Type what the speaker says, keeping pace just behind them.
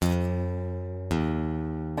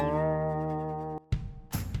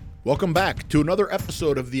Welcome back to another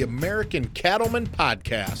episode of the American Cattleman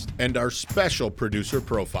Podcast and our special producer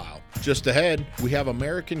profile. Just ahead, we have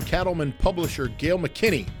American Cattleman publisher Gale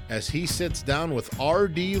McKinney as he sits down with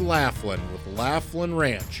R.D. Laflin with Laflin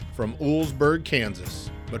Ranch from Oolsburg,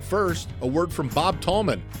 Kansas. But first, a word from Bob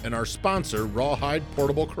Tallman and our sponsor, Rawhide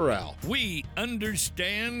Portable Corral. We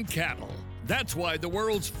understand cattle. That's why the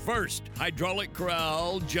world's first hydraulic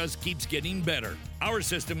corral just keeps getting better. Our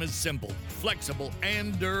system is simple, flexible,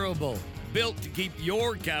 and durable, built to keep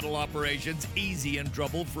your cattle operations easy and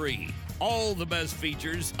trouble-free. All the best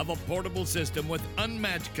features of a portable system with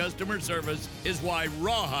unmatched customer service is why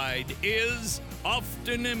Rawhide is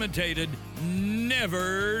often imitated,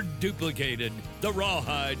 never duplicated. The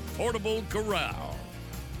Rawhide Portable Corral.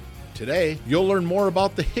 Today, you'll learn more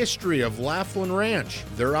about the history of Laflin Ranch,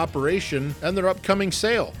 their operation, and their upcoming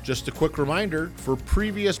sale. Just a quick reminder, for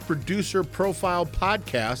previous producer profile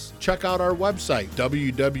podcasts, check out our website,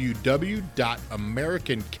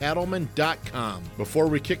 www.americancattleman.com. Before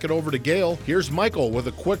we kick it over to Gale, here's Michael with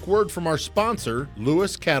a quick word from our sponsor,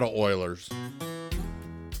 Lewis Cattle Oilers.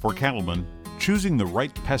 For cattlemen, choosing the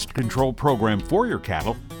right pest control program for your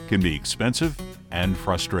cattle can be expensive and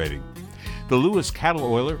frustrating. The Lewis Cattle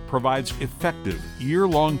Oiler provides effective,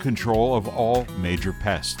 year-long control of all major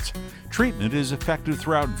pests. Treatment is effective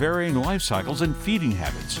throughout varying life cycles and feeding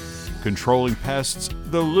habits. Controlling pests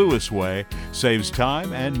the Lewis way saves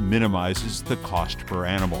time and minimizes the cost per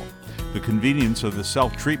animal. The convenience of the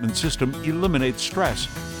self-treatment system eliminates stress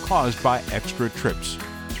caused by extra trips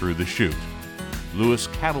through the chute.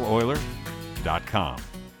 LewisCattleOiler.com.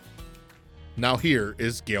 Now here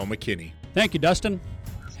is Gale McKinney. Thank you, Dustin.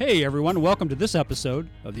 Hey everyone, welcome to this episode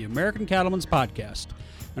of the American Cattleman's Podcast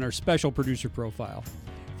and our special producer profile.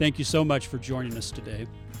 Thank you so much for joining us today.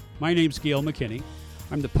 My name's Gale McKinney.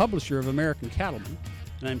 I'm the publisher of American Cattleman,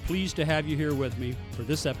 and I'm pleased to have you here with me for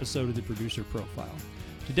this episode of the producer profile.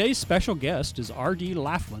 Today's special guest is R.D.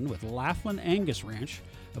 Laflin with Laflin Angus Ranch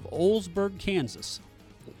of Oolsburg, Kansas.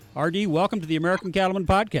 R.D., welcome to the American Cattleman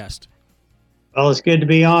Podcast. Well, it's good to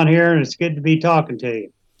be on here, and it's good to be talking to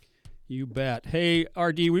you. You bet. Hey,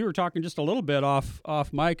 RD, we were talking just a little bit off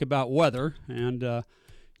mic about weather, and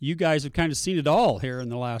you guys have kind of seen it all here in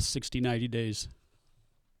the last 60, 90 days.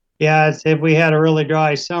 Yeah, we had a really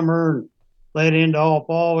dry summer and led into all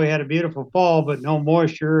fall. We had a beautiful fall, but no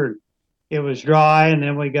moisture. And it was dry, and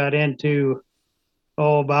then we got into,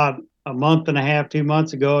 about a month and a half, 2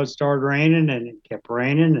 months ago, it started raining, and it kept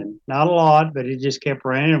raining, and not a lot, but it just kept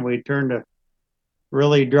raining. And we turned to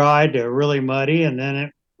really dry to really muddy, and then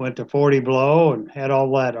it went to 40 below and had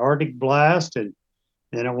all that Arctic blast, and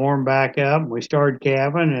then it warmed back up and we started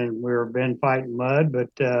calving, and we've been fighting mud, but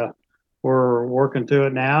we're working through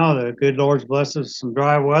it now. The good Lord's blessed us with some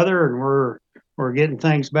dry weather, and we're getting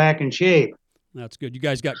things back in shape. That's good. You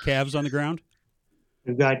guys got calves on the ground?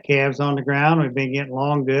 We've got calves on the ground. We've been getting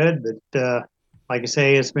along good, but like I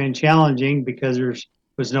say, it's been challenging because there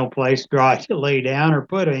was no place dry to lay down or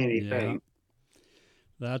put anything. Yeah.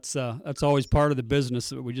 That's always part of the business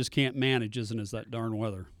that we just can't manage, isn't it? Is that darn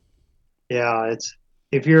weather. Yeah, it's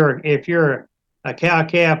if you're a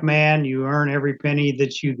cow-calf man, you earn every penny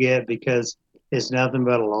that you get because it's nothing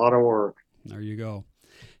but a lot of work. There you go.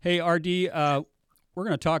 Hey, RD, we're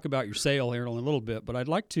going to talk about your sale here in a little bit, but I'd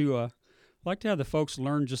like to have the folks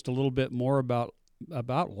learn just a little bit more about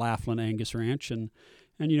Laflin Angus Ranch, and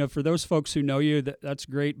for those folks who know you, that's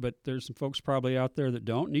great, but there's some folks probably out there that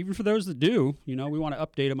don't. And even for those that do, we want to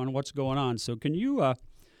update them on what's going on. So can you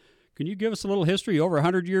give us a little history? Over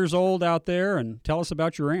 100 years old out there, and tell us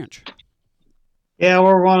about your ranch. Yeah,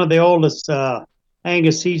 we're one of the oldest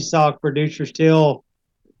Angus seed stock producers still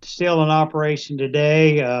in operation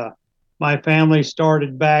today. My family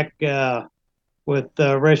started back with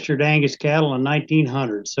registered Angus cattle in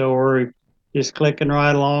 1900. So we're just clicking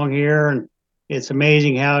right along here, and it's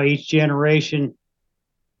amazing how each generation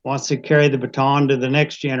wants to carry the baton to the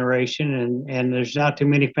next generation, and there's not too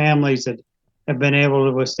many families that have been able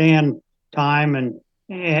to withstand time and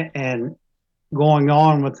going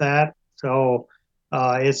on with that. So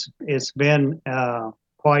it's been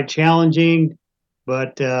quite challenging,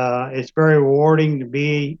 but it's very rewarding to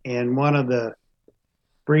be in one of the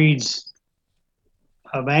breeds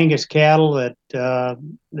of Angus cattle that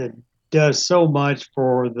does so much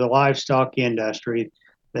for the livestock industry.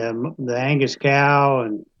 The Angus cow,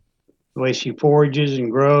 and the way she forages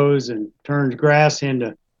and grows and turns grass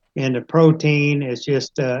into protein, it's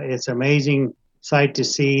just it's amazing sight to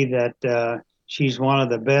see that she's one of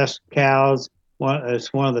the best cows.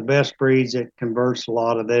 It's one of the best breeds that converts a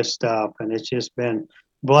lot of this stuff, and it's just been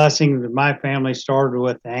a blessing that my family started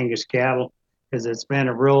with Angus cattle, because it's been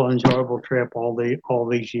a real enjoyable trip all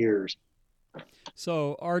these years.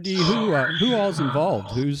 So, RD, who all's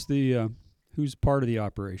involved? Who's part of the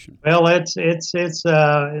operation? Well, it's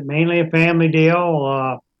mainly a family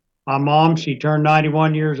deal. My mom, she turned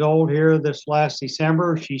 91 years old here this last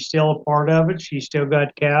December. She's still a part of it. She's still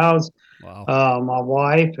got cows. Wow. My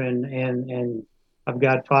wife and I've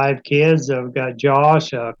got 5 kids. I've got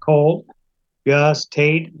Josh, Colt, Gus,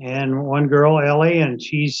 Tate, and one girl, Ellie, and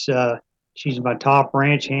she's my top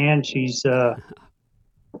ranch hand. She's an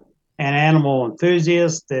animal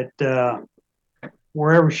enthusiast that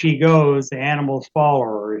wherever she goes, the animals follow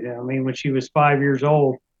her. I mean, when she was 5 years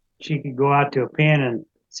old, she could go out to a pen and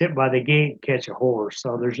sit by the gate and catch a horse.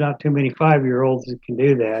 So there's not too many 5-year-olds that can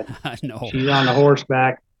do that. I know. She's on the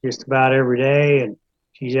horseback just about every day, and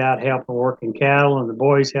she's out helping working cattle, and the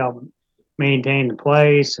boys help maintain the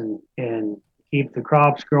place and keep the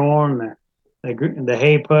crops growing, the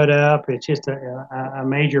hay put up. It's just a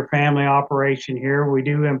major family operation here. We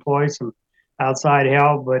do employ some outside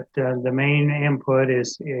help, but the main input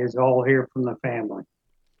is all here from the family.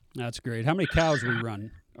 That's great. How many cows we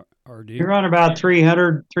run, RD? We run about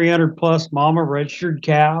 300 plus mama registered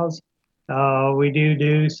cows. We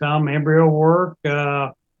do some embryo work,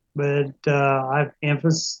 but I've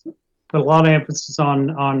put a lot of emphasis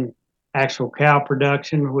on actual cow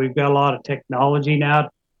production. We've got a lot of technology now,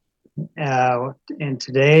 and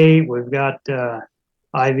today we've got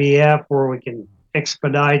IVF where we can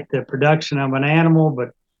expedite the production of an animal, but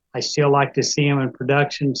I still like to see them in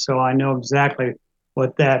production so I know exactly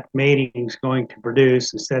what that mating is going to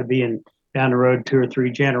produce instead of being down the road 2 or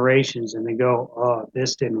 3 generations and they go, oh,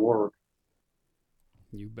 this didn't work.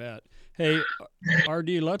 You bet. Hey,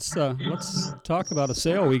 RD, let's talk about a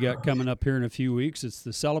sale we got coming up here in a few weeks. It's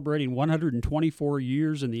the celebrating 124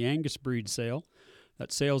 years in the Angus breed sale.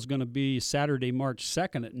 That sale is going to be Saturday, March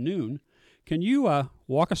 2nd at noon. Can you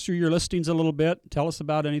walk us through your listings a little bit? Tell us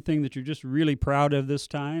about anything that you're just really proud of this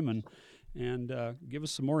time, and give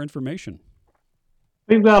us some more information.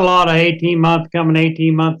 We've got a lot of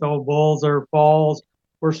 18-month-old bulls or falls.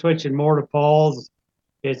 We're switching more to falls.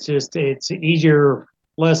 It's easier,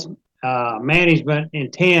 less management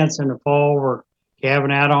intense in the fall. We're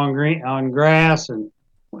calving out on grass, and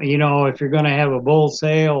if you're going to have a bull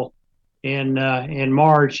sale in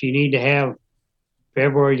March, you need to have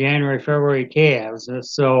February calves.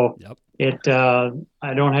 So yep.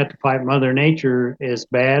 I don't have to fight Mother Nature as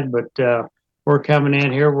bad, but we're coming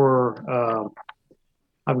in here.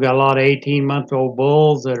 I've got a lot of 18-month-old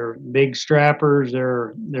bulls that are big strappers.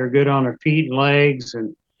 They're good on their feet and legs,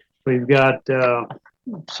 and we've got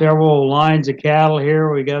several lines of cattle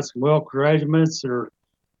here. We got some Wilk regiments.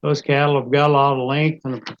 Those cattle have got a lot of length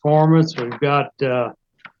and performance. We've got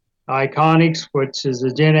Iconics, which is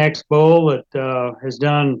a Gen X bull that has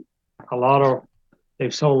done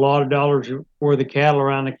they've sold a lot of dollars worth of cattle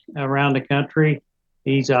around the country.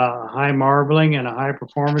 He's a high marbling and a high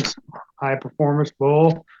performance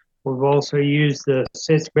bull. We've also used the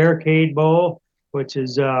Sitz Barricade bull, which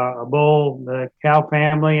is a bull, the cow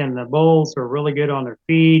family, and the bulls are really good on their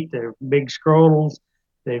feet. They're big scrotals.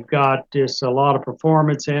 They've got just a lot of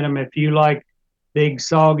performance in them. If you like big,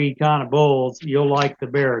 soggy kind of bulls, you'll like the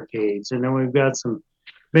Barricades. And then we've got some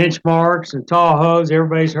Benchmarks and Tahoes.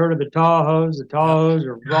 Everybody's heard of the Tahoes. The Tahoes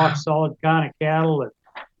are rock solid kind of cattle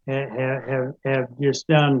that have just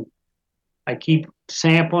done. I keep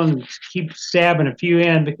sampling, keep stabbing a few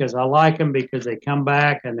in because I like them because they come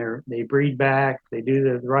back and they breed back. They do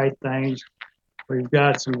the right things. We've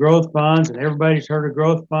got some growth funds, and everybody's heard of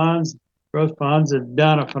growth funds. Growth funds have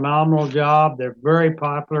done a phenomenal job. They're very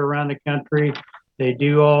popular around the country. They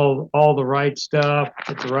do all the right stuff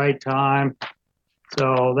at the right time.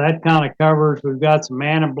 So that kind of covers. We've got some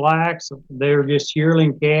Man in Blacks. They're just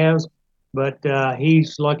yearling calves, but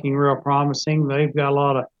he's looking real promising. They've got a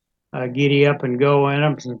lot of giddy up and go in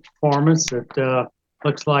them, some performance that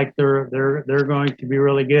looks like they're going to be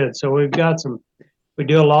really good. So we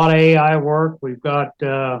do a lot of AI work. We've got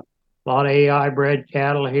a lot of AI bred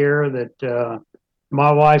cattle here that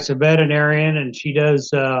my wife's a veterinarian, and she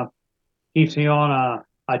does keeps me on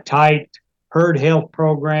a tight herd health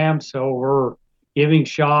program. So we're giving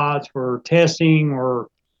shots, we're testing,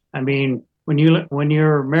 when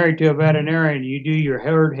you're married to a veterinarian, you do your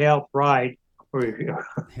herd health right, or you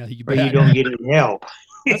don't get any help.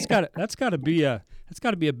 That's got to be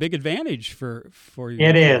a big advantage for you.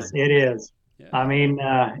 It is. Yeah. I mean,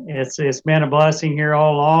 it's been a blessing here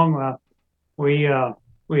all along. We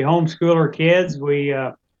homeschool our kids.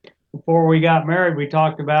 Before we got married, we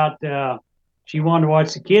talked about she wanted to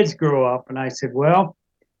watch the kids grow up, and I said, well,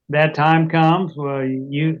 that time comes, well,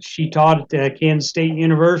 she taught at Kansas State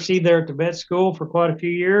University there at the vet school for quite a few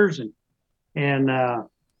years, and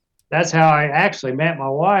that's how I actually met my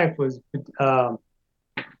wife. Was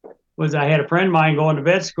I had a friend of mine going to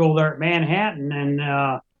vet school there at Manhattan, and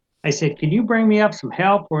I said, "Can you bring me up some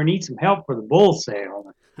help? We need some help for the bull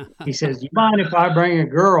sale." He says, "You mind if I bring a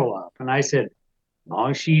girl up?" And I said, "As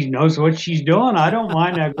long as she knows what she's doing, I don't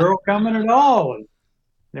mind that girl coming at all." And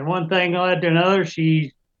then one thing led to another.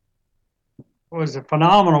 She was a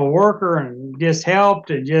phenomenal worker and just helped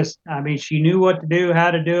and she knew what to do, how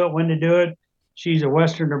to do it, when to do it. She's a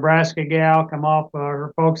Western Nebraska gal, come off,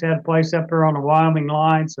 her folks had a place up there on the Wyoming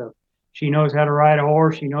line, so she knows how to ride a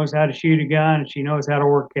horse, she knows how to shoot a gun, and she knows how to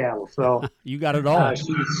work cattle. So You got it all.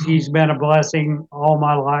 she's been a blessing all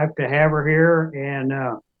my life to have her here, and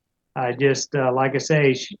I just, like I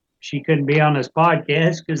say, she couldn't be on this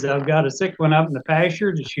podcast because I've got a sick one up in the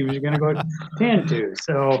pasture that she was going to go tend to.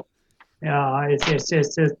 So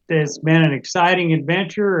it's been an exciting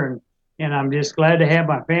adventure, and I'm just glad to have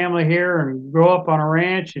my family here and grow up on a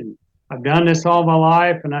ranch. And I've done this all my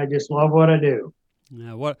life, and I just love what I do.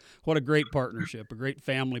 Yeah, what a great partnership, a great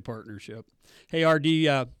family partnership. Hey, RD,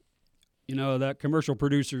 that commercial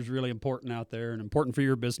producer is really important out there and important for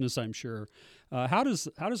your business, I'm sure. How does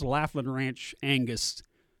Laflin Ranch Angus,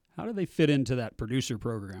 how do they fit into that producer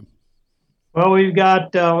program? Well, we've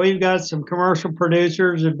got some commercial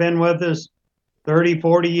producers that have been with us 30,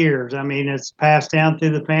 40 years. I mean, it's passed down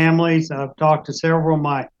through the families. I've talked to several.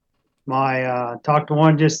 Talked to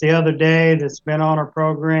one just the other day that's been on our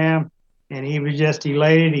program, and he was just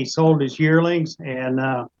elated. He sold his yearlings,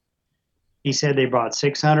 and he said they brought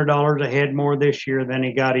 $600 a head more this year than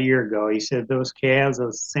he got a year ago. He said those calves,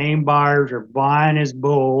 those same buyers are buying his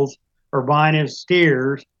bulls or buying his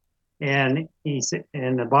steers. And he said,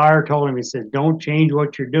 and the buyer told him, he said, "Don't change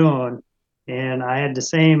what you're doing." And I had the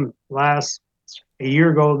same a year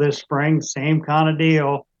ago this spring, same kind of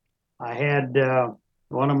deal. I had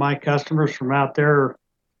one of my customers from out there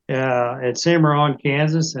at Cimarron,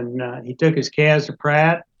 Kansas, and he took his calves to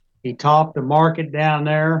Pratt. He topped the market down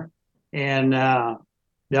there, and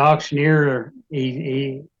the auctioneer,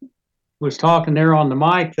 he was talking there on the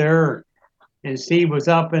mic there, and Steve was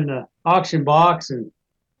up in the auction box, and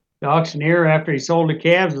the auctioneer, after he sold the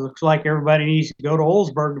calves, it looks like everybody needs to go to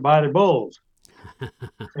Oldsburg to buy their bulls.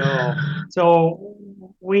 So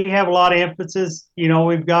we have a lot of emphasis.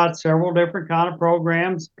 We've got several different kind of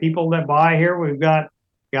programs. People that buy here, we've got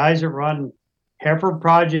guys that run heifer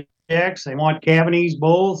projects. They want Cavanese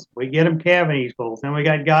bulls. We get them Cavanese bulls. Then we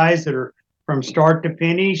got guys that are from start to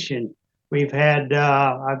finish, and I've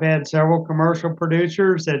had several commercial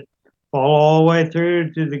producers that follow all the way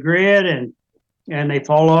through to the grid, and they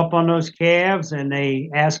follow up on those calves, and they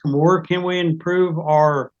ask them, where can we improve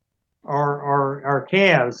our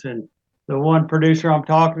calves? And the one producer I'm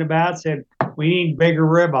talking about said, we need bigger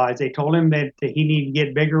ribeyes. They told him that he needed to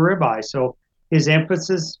get bigger ribeyes. So his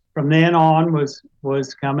emphasis from then on was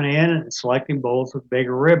coming in and selecting bulls with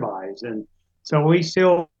bigger ribeyes. And so we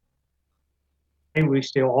still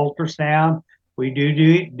ultrasound. We do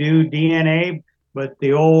DNA, but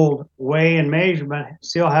the old weigh and measurement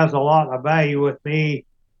still has a lot of value with me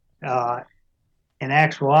in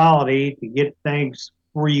actuality to get things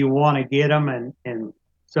where you want to get them. And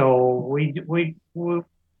so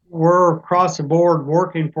we're across the board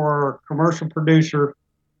working for our commercial producer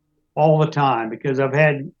all the time, because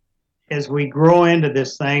as we grow into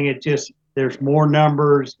this thing, there's more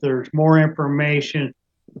numbers, there's more information.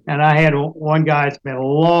 And I had one guy that's been a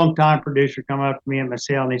long time producer come up to me in my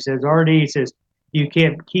cell, and he says, "RD," he says, "you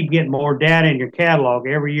can't keep getting more data in your catalog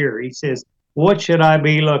every year." He says, "What should I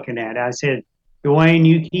be looking at?" I said, "Dwayne,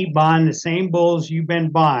 you keep buying the same bulls you've been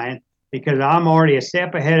buying, because I'm already a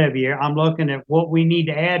step ahead of you. I'm looking at what we need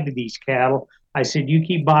to add to these cattle." I said, "You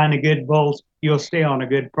keep buying the good bulls, you'll stay on a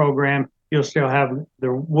good program. You'll still have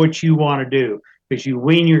what you want to do, because you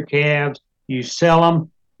wean your calves, you sell them,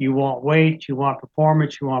 you want weight, you want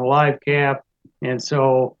performance, you want a live calf." And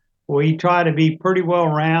so we try to be pretty well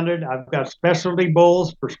rounded. I've got specialty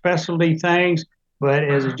bulls for specialty things, but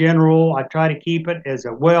as a general, I try to keep it as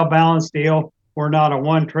a well balanced deal. We're not a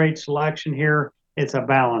one trait selection here. It's a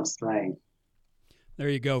balanced thing. There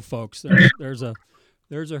you go, folks. There's a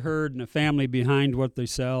herd and a family behind what they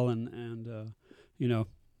sell, and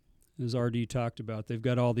as RD talked about, they've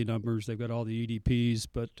got all the numbers, they've got all the EDPs,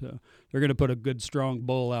 but they're going to put a good, strong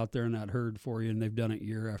bull out there in that herd for you, and they've done it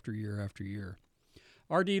year after year after year.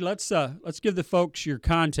 RD, let's give the folks your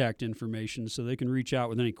contact information so they can reach out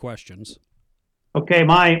with any questions. Okay,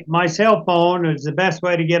 my cell phone is the best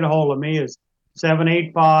way to get a hold of me is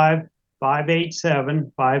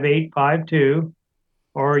 785-587-5852.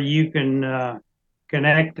 or you can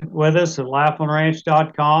connect with us at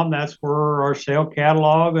laflinranch.com. That's where our sale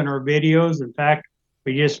catalog and our videos. In fact,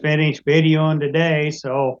 we just finished videoing today,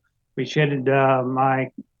 so we should. My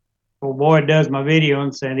old boy does my video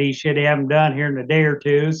and said he should have them done here in a day or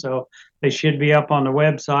two, so they should be up on the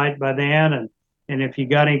website by then. And if you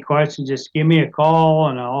got any questions, just give me a call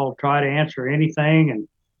and I'll try to answer anything.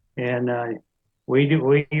 And we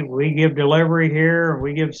give delivery here.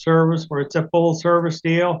 We give service where it's a full service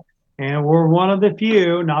deal. And we're one of the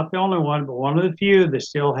few, not the only one, but one of the few that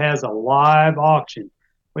still has a live auction.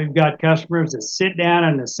 We've got customers that sit down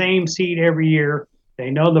in the same seat every year. They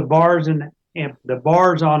know the bars and the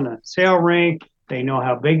bars on the sale ring. They know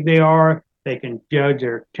how big they are. They can judge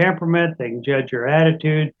their temperament. They can judge your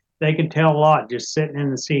attitude. They can tell a lot just sitting in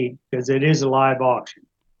the seat because it is a live auction.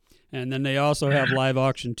 And then they also have live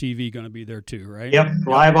auction TV going to be there too, right? Yep,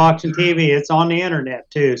 live auction TV. It's on the internet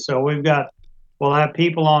too. So we'll have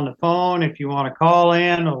people on the phone. If you want to call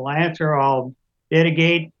in, we'll answer. I'll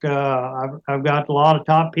dedicate. I've got a lot of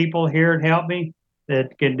top people here to help me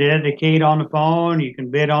that can dedicate on the phone. You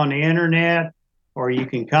can bid on the internet, or you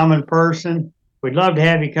can come in person. We'd love to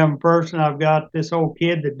have you come in person. I've got this old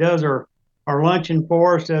kid that does our luncheon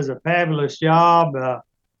for us, does a fabulous job.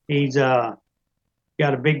 He's got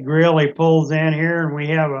a big grill he pulls in here, and we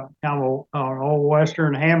have a kind of an old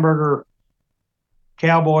Western hamburger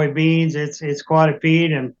cowboy beans. It's quite a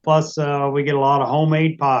feat, and plus we get a lot of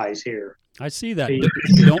homemade pies here. I see that.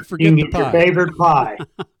 So Don't forget the pie. Your favorite pie.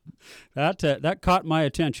 That caught my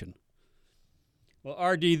attention. Well,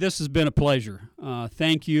 RD, this has been a pleasure.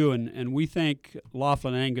 Thank you, and we thank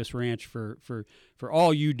Laflin Angus Ranch for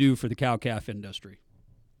all you do for the cow-calf industry.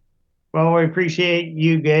 Well, we appreciate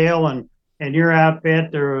you, Gale, and your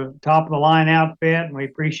outfit. They're a top-of-the-line outfit, and we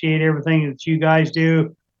appreciate everything that you guys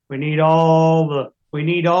do. We need all the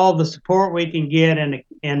support we can get in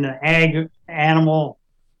the ag animal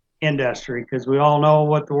industry, because we all know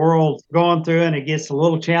what the world's going through, and it gets a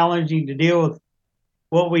little challenging to deal with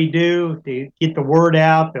what we do to get the word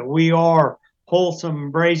out that we are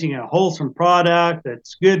wholesome, raising a wholesome product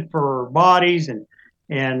that's good for our bodies, and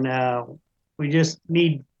we just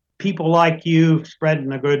need people like you spreading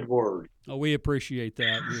the good word. Oh, we appreciate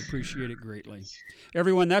that. We appreciate it greatly.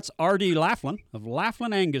 Everyone, that's R.D. Laflin of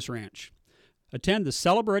Laflin Angus Ranch. Attend the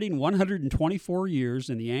celebrating 124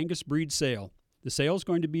 years in the Angus breed sale. The sale is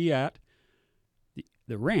going to be at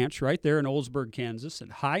the ranch right there in Oldsburg, Kansas at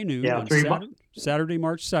high noon on Saturday,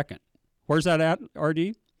 March 2nd. Where's that at,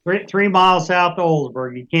 R.D.? 3 miles south of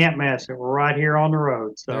Oldsburg. You can't miss it. We're right here on the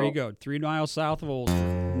road. So there you go, 3 miles south of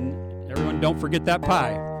Oldsburg. Everyone, don't forget that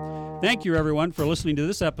pie. Thank you, everyone, for listening to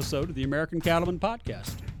this episode of the American Cattleman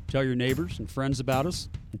Podcast. Tell your neighbors and friends about us,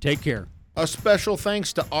 and take care. A special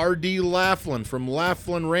thanks to R.D. Laflin from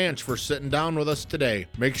Laflin Ranch for sitting down with us today.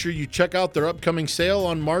 Make sure you check out their upcoming sale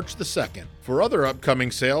on March the 2nd. For other upcoming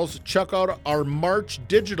sales, check out our March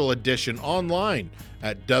digital edition online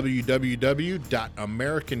at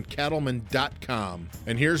www.americancattleman.com.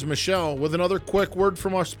 And here's Michelle with another quick word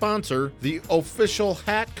from our sponsor, the official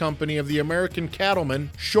hat company of the American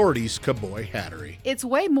Cattleman, Shorty's Cowboy Hattery. It's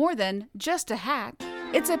way more than just a hat.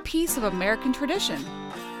 It's a piece of American tradition.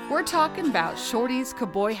 We're talking about Shorty's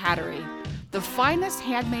Cowboy Hattery, the finest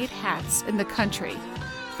handmade hats in the country,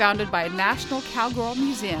 founded by National Cowgirl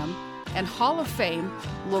Museum and Hall of Fame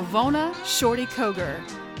Lavona Shorty Coger.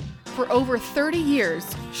 For over 30 years,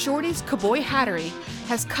 Shorty's Cowboy Hattery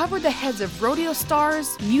has covered the heads of rodeo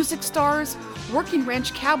stars, music stars, working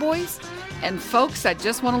ranch cowboys, and folks that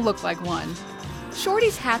just want to look like one.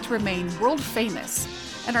 Shorty's hats remain world famous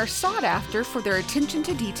and are sought after for their attention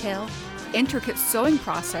to detail, intricate sewing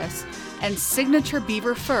process, and signature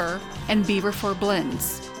beaver fur and beaver fur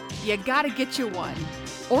blends. You gotta get you one,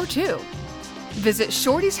 or two. Visit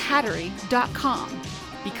shortyshattery.com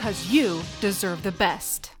because you deserve the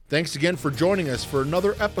best. Thanks again for joining us for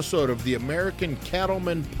another episode of the American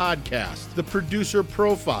Cattleman Podcast, the producer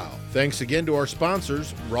profile. Thanks again to our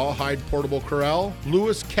sponsors, Rawhide Portable Corral,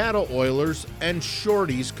 Lewis Cattle Oilers, and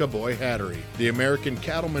Shorty's Cowboy Hattery. The American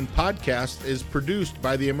Cattleman Podcast is produced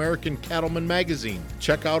by the American Cattleman Magazine.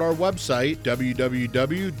 Check out our website,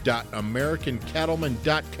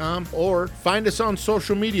 www.americancattleman.com, or find us on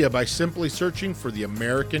social media by simply searching for the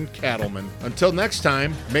American Cattleman. Until next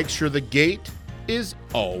time, make sure the gate is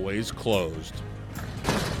always closed.